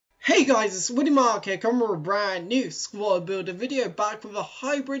Hey guys, it's Woody Mark here, coming with a brand new squad builder video, back with a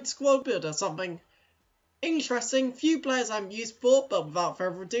hybrid squad builder, something interesting, few players I haven't used before, but without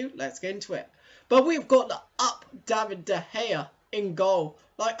further ado, let's get into it. But we've got the David De Gea in goal,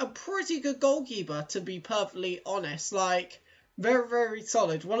 like a pretty good goalkeeper to be perfectly honest, like very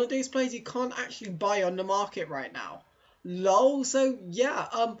solid, one of those players you can't actually buy on the market right now. Lol, so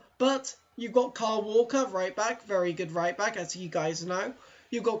yeah, but you've got Kyle Walker, right back, very good right back as you guys know.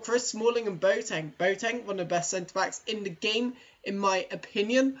 You've got Chris Smalling and Boateng. Boateng, one of the best centre-backs in the game, in my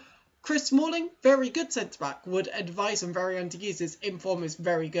opinion. Chris Smalling, very good centre-back. Would advise him, very underused. His inform is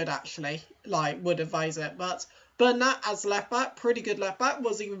very good, actually. Would advise it. But Bernat as left-back, pretty good left-back.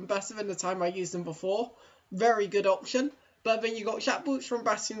 Was even better than the time I used him before. Very good option. But then you got Jack Boots from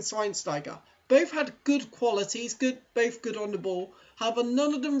Bastian Schweinsteiger. Both had good qualities, both good on the ball. However,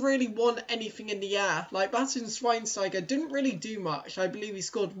 none of them really won anything in the air. Like, Bastian Schweinsteiger didn't really do much. I believe he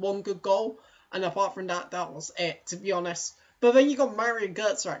scored one good goal. And apart from that, that was it, to be honest. But then you got Mario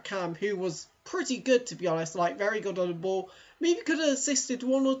Götze at Cam, who was pretty good, to be honest. Like, very good on the ball. Maybe could have assisted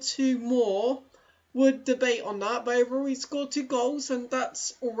one or two more. Would debate on that. But overall, he scored 2 goals. And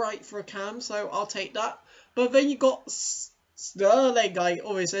that's alright for a Cam, so I'll take that. But then you got Sterling, I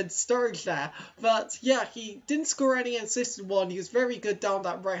always said Sturridge there, but yeah, he didn't score any, assisted 1. He was very good down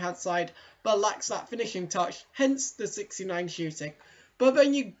that right hand side, but lacks that finishing touch, hence the 69 shooting. But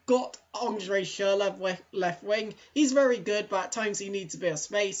then you got Andre Schürrle left wing. He's very good, but at times he needs a bit of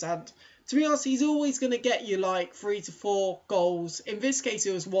space, and to be honest, he's always going to get you like 3 to 4 goals. In this case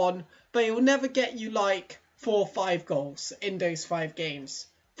it was 1, but he'll never get you like 4 or 5 goals in those 5 games,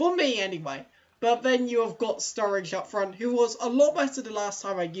 for me anyway. But then you have got Sturridge up front, who was a lot better the last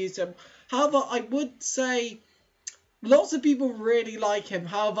time I used him. However, I would say lots of people really like him.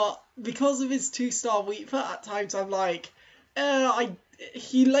 However, because of his 2-star weak foot, at times I'm like, you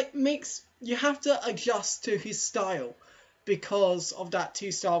have to adjust to his style because of that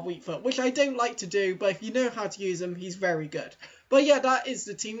 2-star weak foot, which I don't like to do. But if you know how to use him, he's very good. But yeah, that is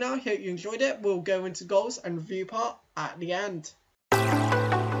the team now. I hope you enjoyed it. We'll go into goals and review part at the end.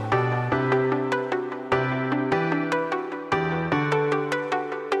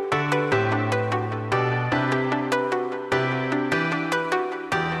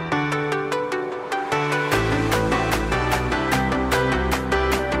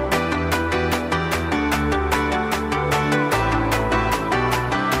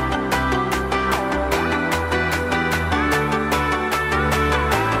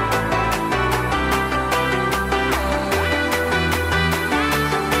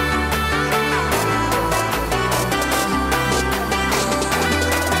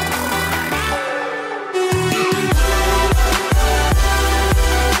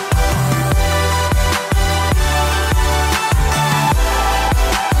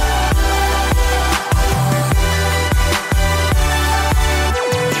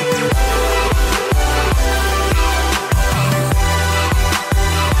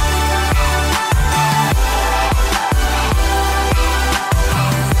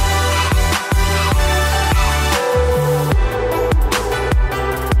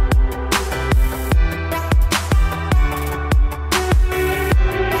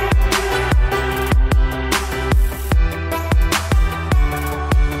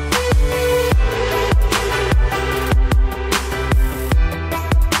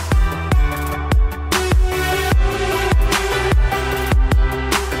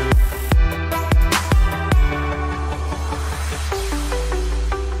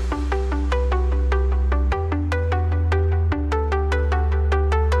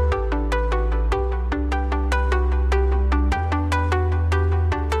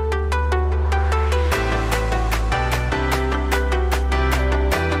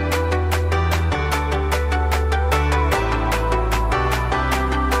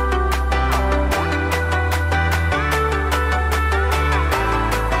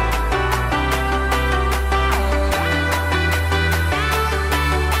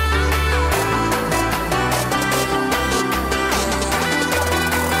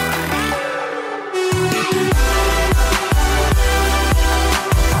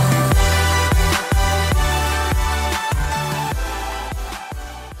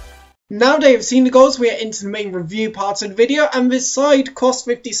 Now that you've seen the goals, we are into the main review part of the video, and this side costs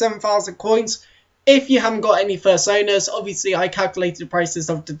 57,000 coins. If you haven't got any first owners, obviously I calculated the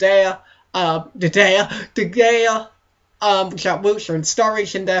prices of De Gea, Jack Wilshere and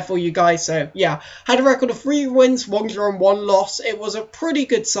Sturridge in there for you guys. So yeah, had a record of 3 wins, 1 draw and 1 loss. It was a pretty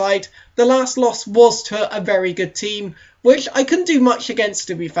good side. The last loss was to a very good team, which I couldn't do much against,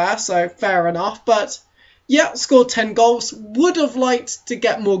 to be fair, so fair enough. But yeah, scored 10 goals. Would have liked to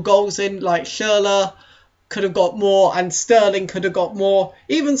get more goals in, like Schürrle could have got more and Sterling could have got more.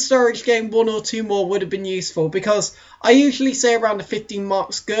 Even Sturridge getting 1 or 2 more would have been useful, because I usually say around the 15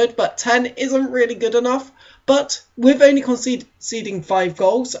 mark's good, but 10 isn't really good enough. But with only conceding 5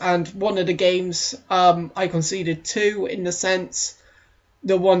 goals, and one of the games I conceded 2 in the sense,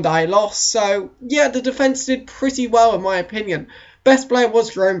 the one that I lost. So yeah, the defence did pretty well in my opinion. Best player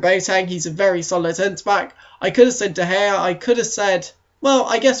was Jerome Boateng. He's a very solid centre-back. I could have said De Gea. I could have said, well,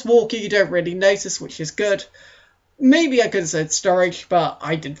 I guess Walker you don't really notice, which is good. Maybe I could have said Sturridge, but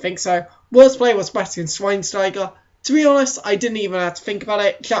I didn't think so. Worst player was Bastian Schweinsteiger. To be honest, I didn't even have to think about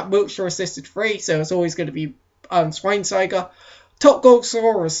it. Jack Wilshere assisted 3, so it's always going to be Schweinsteiger. Top goal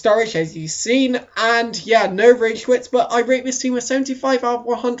scorer was Sturridge, as you've seen. And yeah, no rage quits, but I rate this team a 75 out of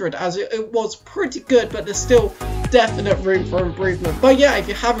 100, as it was pretty good, but there's still definite room for improvement. But yeah, if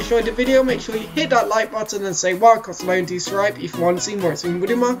you have enjoyed the video, make sure you hit that like button and say wow, and subscribe if you want to see more. It's been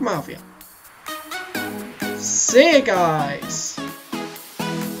William Mark Mafia. See you guys.